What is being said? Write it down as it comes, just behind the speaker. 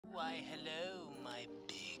Why, hello, my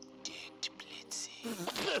big-dicked Blitzy.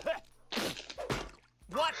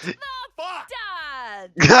 What the fuck?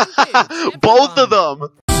 Dad! Both of them!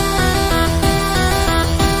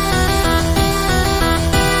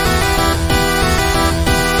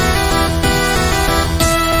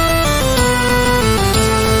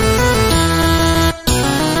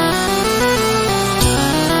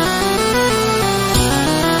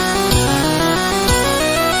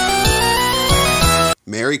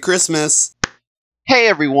 Merry Christmas! Hey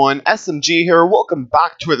everyone, SMG here. Welcome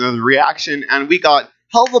back to another reaction, and we got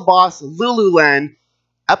HELLUVA Boss Loo Loo Land,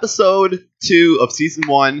 episode 2 of season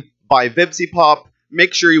 1 by Vibsy Pop.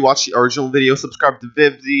 Make sure you watch the original video, subscribe to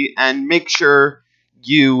Vibsy, and make sure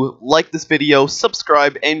you like this video,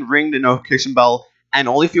 subscribe, and ring the notification bell. And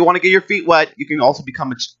only if you want to get your feet wet, you can also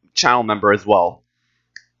become a channel member as well.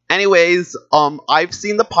 Anyways, I've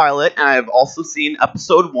seen the pilot, and I've also seen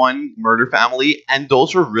episode 1, Murder Family, and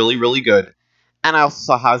those were really, really good. And I also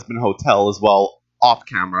saw Has-Been Hotel as well, off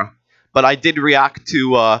camera. But I did react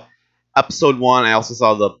to episode 1. I also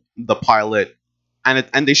saw the pilot,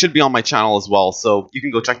 and they should be on my channel as well, so you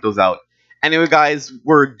can go check those out. Anyway, guys,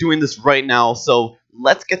 we're doing this right now, so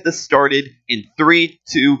let's get this started in 3,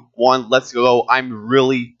 2, 1. Let's go. I'm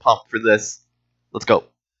really pumped for this. Let's go.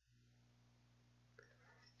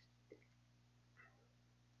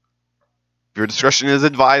 Your discretion is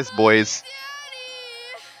advised, boys.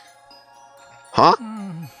 Huh?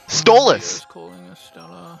 Stolas! Calling us,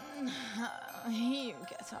 Stella. You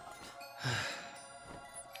get up.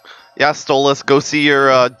 Yeah, Stolas, go see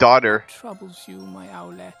your daughter. Troubles you, my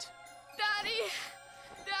owlet. Daddy!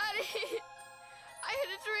 Daddy! I had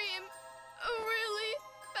a dream. A really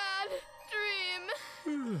bad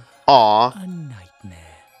dream. Aw, A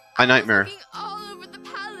nightmare. a nightmare. I was looking all over the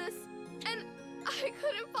palace, and I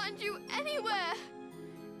couldn't find you anywhere.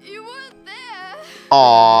 You weren't there.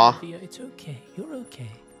 Aw, Olivia, it's okay. You're okay.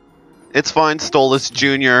 it's fine, Stolas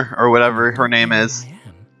Jr. or whatever her name is. I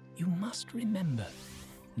am. You must remember,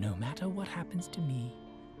 no matter what happens to me,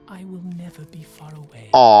 I will never be far away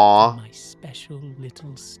Aw, from my special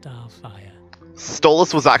little starfire.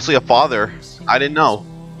 Stolas was actually a father. I didn't know.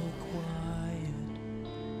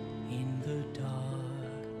 In the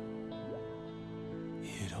dark,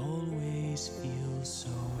 it always feels so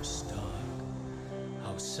stark.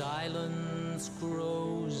 How silence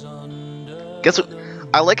grows under. Guess what?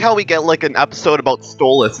 I like how we get like an episode about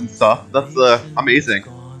Stolas and stuff. That's amazing.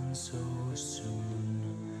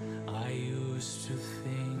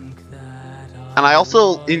 And I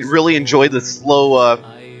also really enjoy the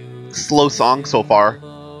slow song so far.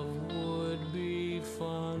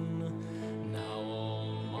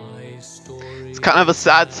 It's kind of a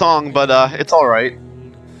sad song, but it's alright.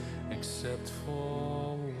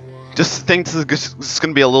 Just think this is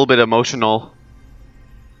gonna be a little bit emotional.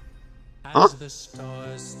 Huh?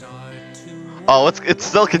 Oh, it's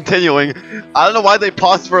still continuing. I don't know why they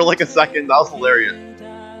paused for like a second. That was hilarious.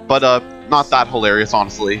 But not that hilarious,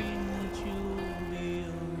 honestly.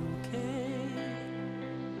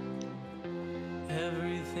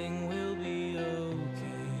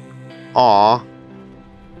 Aww.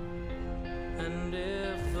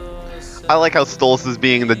 I like how Stolas is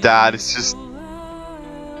being the dad. It's just,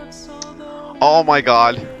 oh my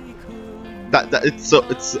god, that it's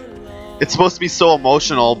supposed to be so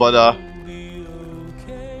emotional, but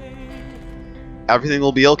everything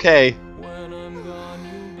will be okay.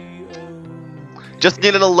 Just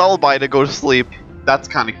needed a lullaby to go to sleep. That's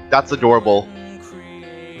adorable.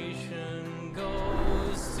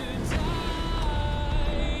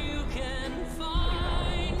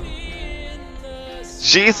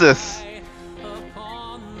 Jesus!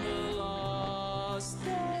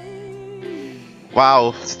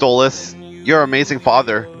 Wow, Stolas, you're an amazing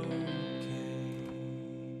father.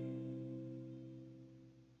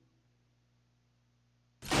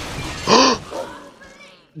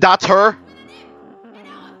 That's her?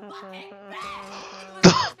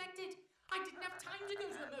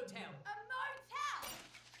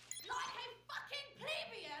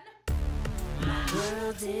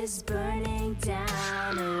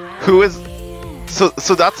 Who is? So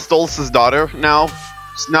that's Stolas' daughter now.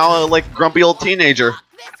 She's now a like grumpy old teenager.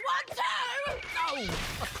 This one too! No,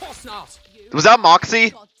 of course not. Was that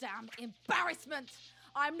Moxie? Goddamn embarrassment!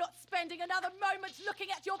 I'm not spending another moment looking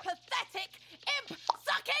at your pathetic,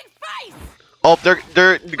 imp-sucking face! Oh,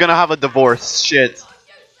 they're gonna have a divorce. Shit.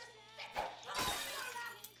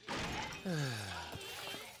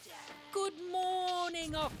 Good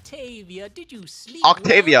morning, Octavia. Did you sleep?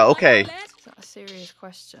 Octavia, well, okay. Is that a serious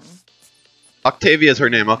question? Octavia is her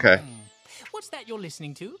name. Okay. What's that you're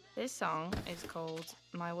listening to? This song is called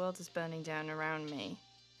My World is Burning Down Around Me.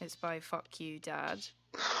 It's by Fuck You, Dad.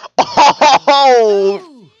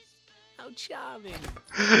 Oh! How charming.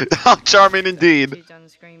 How charming indeed. You done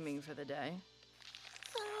screaming for the day?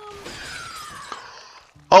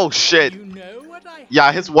 Oh shit. You know what I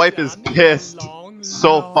Yeah, his wife is haven't done pissed. in a long,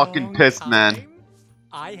 So fucking long pissed, man. time?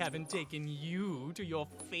 I haven't taken you to your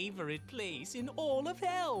favorite place in all of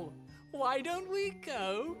hell. Why don't we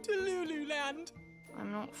go to Loo Loo Land?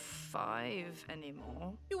 I'm not 5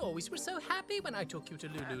 anymore. You always were so happy when I took you to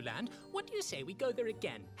Loo Loo Land. What do you say we go there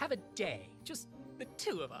again? Have a day. Just the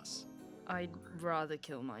two of us. I'd rather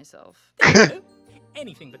kill myself. There you go.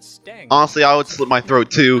 Anything but staying. Honestly, I would slit my throat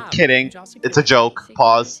too. Kidding. It's a joke.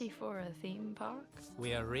 Pause. Security for a theme park?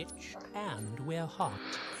 We're rich and we're hot.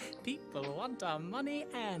 People want our money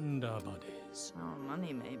and our bodies. Oh,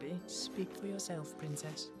 money maybe. Speak for yourself,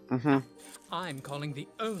 princess. Mm-hmm. I'm calling the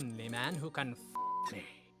only man who can f me.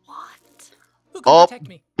 What? Who can Oh, protect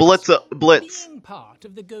me? Blitz. Being part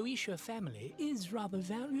of the Goetia family is rather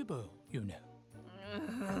valuable, you know.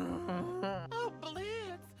 Oh,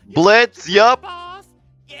 Blitz. Blitz, yup. Boss.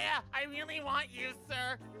 Yeah, I really want you,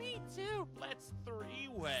 sir. Me too. Let's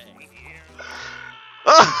three-way.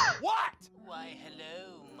 What? Why,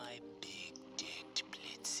 hello, my big-dicked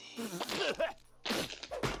Blitzy.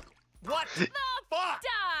 What the fuck?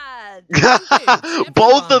 Dad!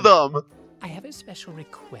 Both of them. I have a special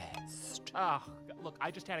request. Oh, look, I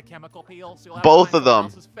just had a chemical peel, so you'll have Both to of find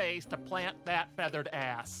them. someone else's face to plant that feathered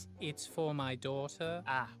ass. It's for my daughter.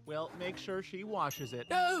 Ah, well, make sure she washes it.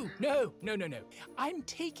 No. I'm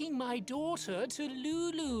taking my daughter to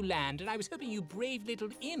Loo Loo Land, and I was hoping you brave little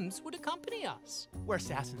imps would accompany us. We're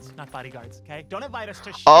assassins, not bodyguards, okay? Don't invite us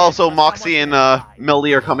to shit. Also, unless Moxie and someone's gonna die.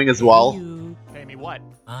 Millie are coming as well. You Pay me what?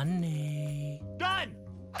 money. Done!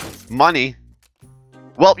 Money.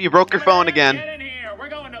 Well, you broke your phone again. Get in here! We're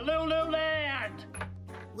going to Loo Loo Land!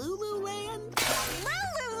 Lululand?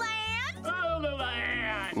 Lululand?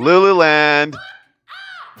 Lululand! Lululand.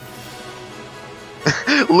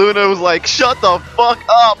 Luna was like, shut the fuck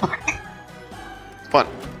up. It's fun.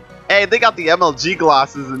 Hey, they got the MLG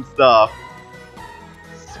glasses and stuff.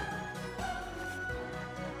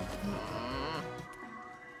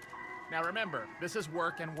 Now remember, this is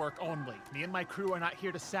work and work only. Me and my crew are not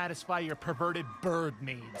here to satisfy your perverted bird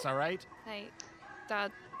needs, alright? Hey,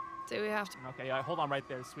 Dad, do we have to... Okay, hold on right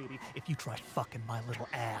there, sweetie. If you try fucking my little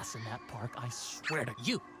ass in that park, I swear to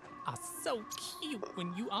You are so cute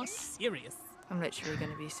when you are serious. I'm literally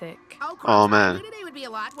gonna be sick. Oh, man. Today would be a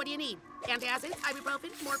lot. What do you need? Antacids,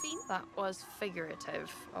 ibuprofen, morphine? That was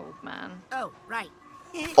figurative, old man. Oh, right.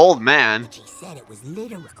 Old man. She said it was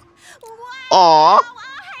literal. Aw.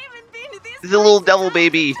 I haven't been to this He's a little place devil in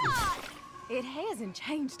baby. time. It hasn't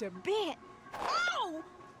changed a bit. Oh,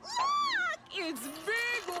 look! It's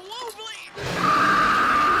big wobbly.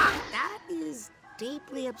 That is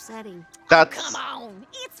deeply upsetting. That's Come on,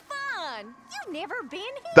 it's fun. You've never been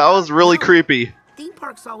here. that was really creepy. Theme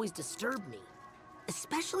parks always disturb me,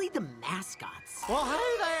 especially the mascots. Well,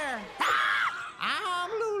 hey there! I'm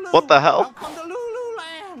Loo Loo. What the hell? Welcome to Loo Loo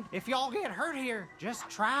Land. If y'all get hurt here, just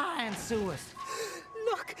try and sue us.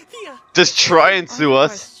 Look, here. Just try and I have sue a us.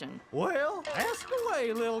 question. Well, ask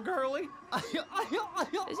away, little girlie.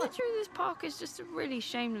 Is it true this park is just a really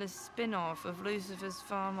shameless spin-off of Lucifer's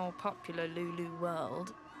far more popular Loo Loo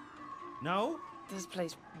World? No? This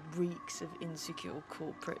place reeks of insecure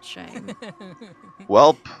corporate shame.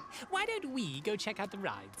 Welp. Why don't we go check out the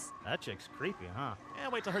rides? That chick's creepy, huh? Yeah,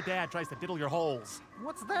 wait till her dad tries to diddle your holes.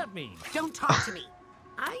 What's that mean? Don't talk to me.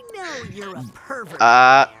 I know you're a pervert.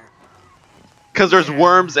 Uh, there. Cause there's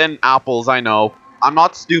worms and apples, I know. I'm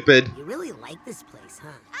not stupid. You really like this place, huh?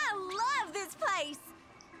 I love this place.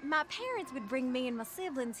 My parents would bring me and my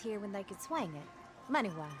siblings here when they could swing it,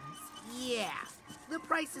 money-wise. Yeah. The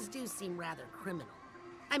prices do seem rather criminal.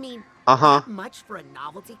 I mean, Uh-huh. not much for a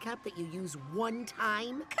novelty cup that you use one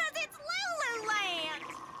time. 'Cause it's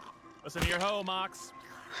Lululand. Listen to your hoe, Mox.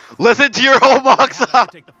 Listen to your How homeworks.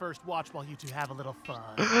 about you take the first watch while you two have a little fun?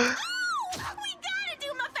 Oh, we gotta do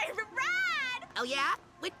my favorite ride. Oh yeah?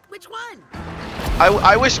 Which one?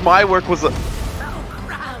 I wish my work was a... Oh,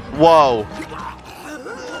 crap. Whoa.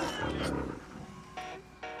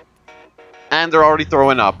 And they're already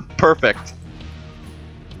throwing up. Perfect.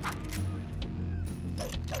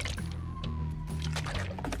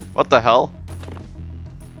 What the hell?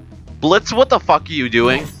 Blitz, what the fuck are you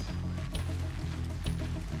doing?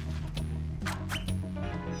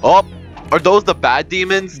 Oh, are those the bad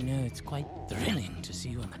demons? You know, it's quite thrilling to see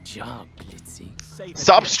you on the job, Blitzy. Safe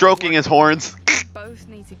Stop as shit. stroking his horns. Both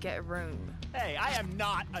need to get a room. Hey, I am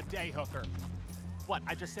not a day hooker. What?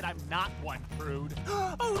 I just said I'm not one, prude.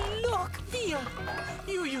 Oh, look, Thea!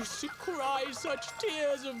 You used to cry such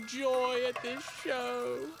tears of joy at this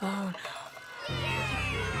show. Oh,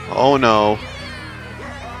 Oh no.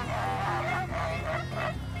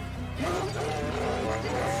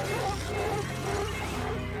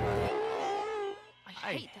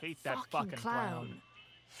 I hate that fucking clown.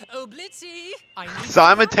 Oh, Blitzy! I need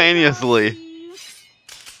Simultaneously.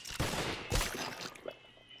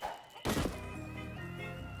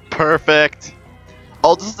 Perfect.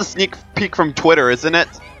 Oh, this is the sneak peek from Twitter, isn't it?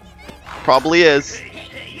 Probably is.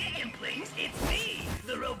 It's me,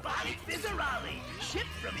 the robotic Fizzerali, shipped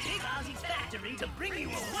from Big Ozzy's factory to bring you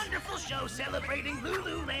a wonderful show celebrating Loo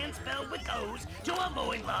Loo land spelled with O's to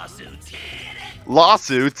avoid lawsuits.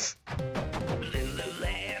 Lawsuits?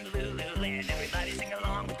 Lululand, everybody sing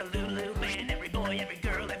along with the Loo Loo band. Every boy, every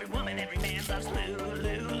girl, every woman, every man loves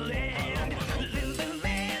Lululand.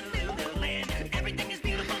 Lululand, everything is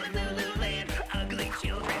beautiful in Lululand. Ugly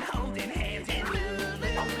children holding hands in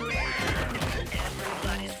Lululand.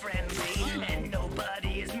 Everybody's friendly and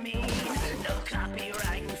nobody is mean. No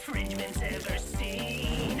copyright infringements ever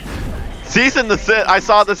seen. Cease and desist. I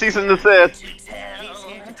saw the cease and desist.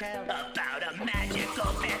 About a magical,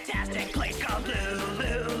 fantastic place called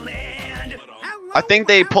Lululand. I think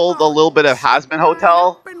they pulled a little bit of Hazbin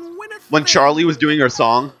Hotel when Charlie was doing her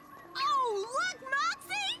song. Oh, look,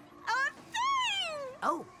 Moxie! A thing!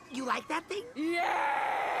 Oh, you like that thing?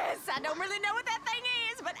 Yes! I don't really know what that thing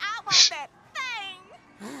is, but I want that thing!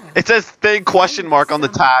 It says thing question mark on the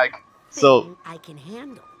tag. So, Thing I can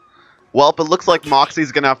handle. well, it looks like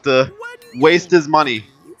Moxie's gonna have to waste his money.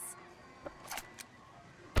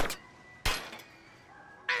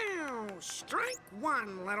 Ow, strike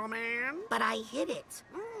one, little man. But I hit it.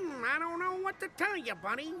 I don't know what to tell you,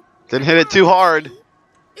 buddy. Didn't hit it too hard.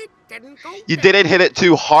 It didn't go. You didn't hit it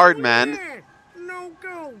too hard, man. Yeah, no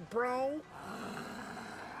go, bro.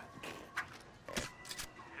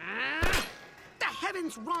 The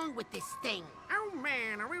heavens wrong with this thing? Oh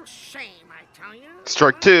man, a real shame, I tell you.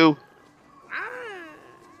 Strike two. Ah.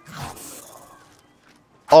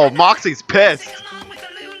 Oh, Moxie's pissed. Sing along with the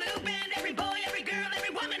Lulu band. Every boy, every girl,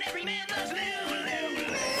 every woman, every man loves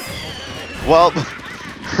Lulu. Well,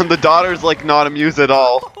 the daughter's like not amused at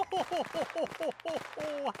all.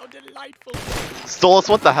 how delightful! Stolus,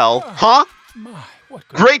 what the hell? Huh? My, what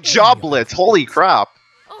good Great job, Blitz. Holy crap.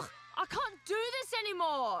 Ugh, I can't do this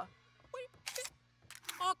anymore.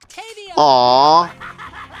 Octavia! Aww.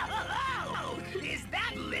 Oh, is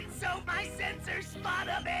that Litzo, my sensor spot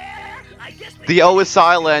up there? I guess The O is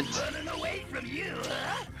silent. running away from you,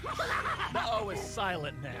 huh? The O is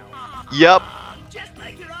silent now. Yep. Just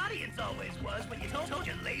like your audience always was when you told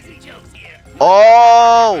your lazy jokes here.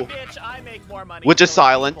 Oh! Bitch, I make more money Which is killing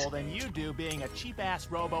silent. people than you do being a cheap-ass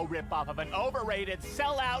robo ripoff of an overrated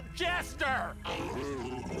sellout jester.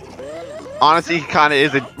 Honestly, he kind of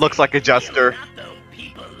is. It looks like a jester. Not though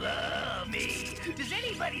people love me. Does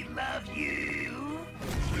anybody love you?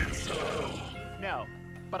 No,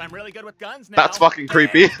 but I'm really good with guns now. That's fucking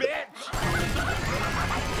creepy. Bitch.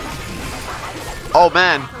 Oh,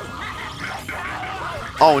 man.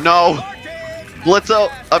 Oh, no.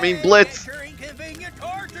 Blitzo. I mean, Blitz.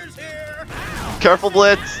 Careful,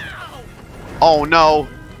 Blitz. Oh, no.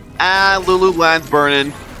 Ah, Lululand's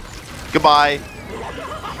burning. Goodbye.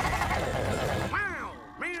 Wow,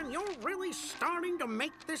 man, you're really starting to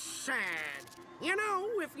make this sad. You know,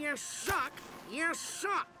 if you suck, you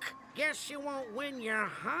suck. Guess you won't win your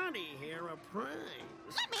hottie here a prize.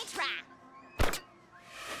 Let me try.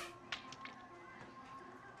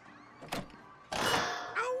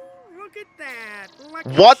 Oh, look at that. Lucky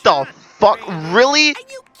What the shot, fuck? man. Really? Are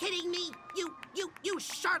you kidding me? You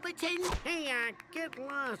charlatan? Hey, get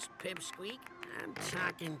lost, Pipsqueak. I'm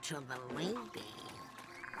talking to the lady.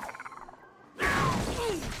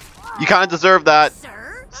 You kind of deserve that.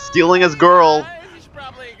 Sir? Stealing his girl. You should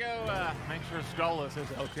probably go make sure Stolus is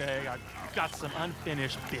okay. I've got some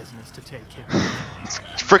unfinished business to take care of.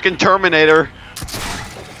 Frickin' Terminator.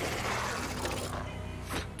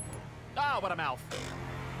 Oh, what a mouth.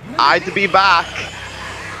 I'd to be back.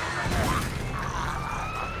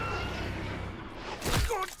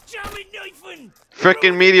 God damn it, Nathan!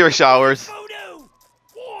 Frickin' meteor showers. Photo!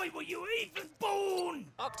 Why were you even born?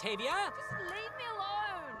 Octavia? Just leave me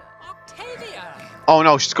alone. Octavia! Oh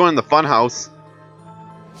no, she's going in the funhouse.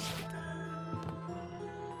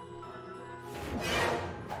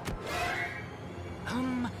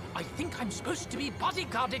 I think I'm supposed to be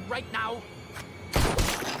bodyguarded right now.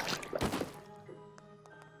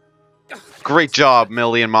 Great job,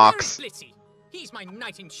 Millie and Mox. Where's Blitzy? He's my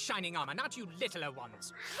knight in shining armor, not you littler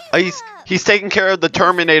ones. He's taking care of the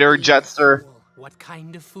Terminator, Jetster. What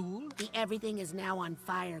kind of fool? The everything is now on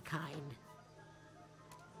fire kind.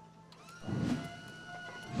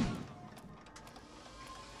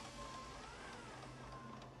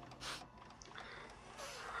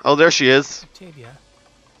 Oh, there she is. Octavia.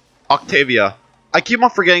 Octavia. I keep on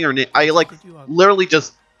forgetting her name. I, like, literally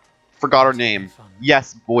just forgot her name.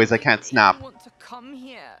 Yes, boys, I can't snap. I want to come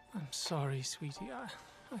here. I'm sorry, sweetie.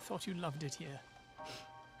 I thought you loved it here.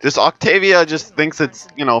 This Octavia just thinks it's,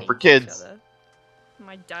 you know, for kids.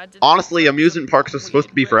 My dad Honestly, amusement parks are supposed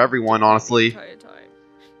to be for everyone, honestly.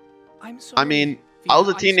 I'm sorry. I mean, I was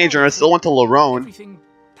a teenager and I still went to Lorone. Everything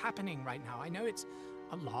happening right now. I know it's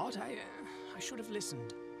a lot. I should have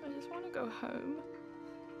listened. I just want to go home.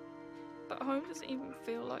 But home doesn't even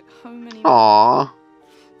feel like home anymore. Aww.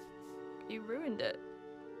 You ruined it.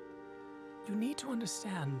 You need to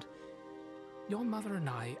understand. Your mother and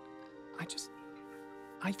I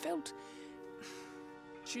felt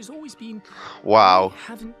she's always been. Wow. We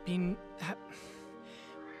haven't been.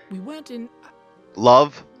 We weren't in.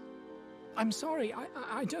 Love? I'm sorry.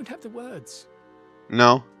 I don't have the words.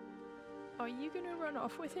 No. Are you gonna run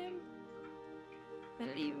off with him?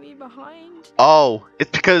 And leave me behind? Oh,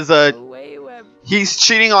 it's because Away where he's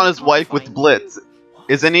cheating on his wife with Blitz,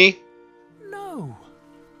 isn't he?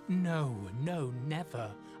 No,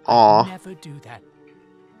 never. Aw. I'd never do that.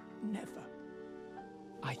 Never.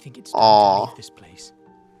 I think it's time to leave this place.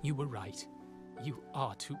 You were right. You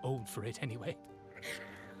are too old for it anyway.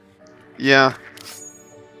 Yeah.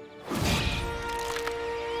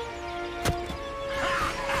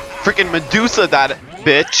 Freaking Medusa, that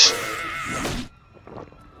bitch.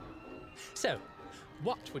 So,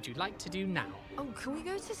 what would you like to do now? Oh, can we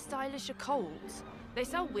go to Stylish Coles? They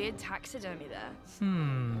sell weird taxidermy there.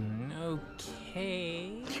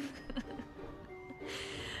 Okay.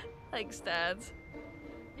 Thanks, Dad.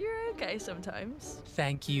 You're okay sometimes.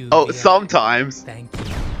 Thank you. Oh, dear. sometimes. Thank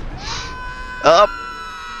you. Up.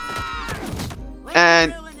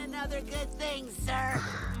 And Doing another good thing, sir.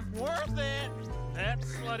 Worth it. That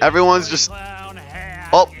slutty everyone's just. clown hat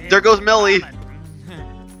Oh, there is goes Millie. coming.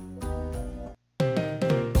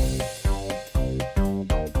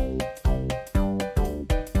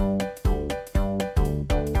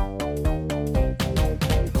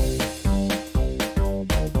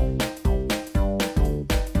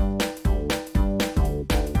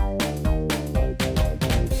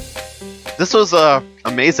 This was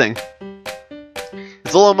amazing.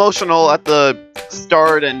 It's a little emotional at the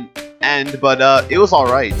start and end, but it was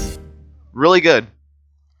alright. Really good.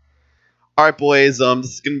 Alright boys, this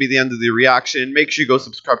is going to be the end of the reaction. Make sure you go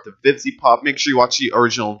subscribe to Vivzy Pop. Make sure you watch the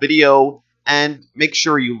original video. And make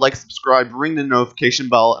sure you like, subscribe, ring the notification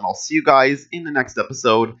bell. And I'll see you guys in the next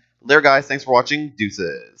episode. Later guys, thanks for watching.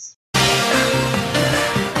 Deuces.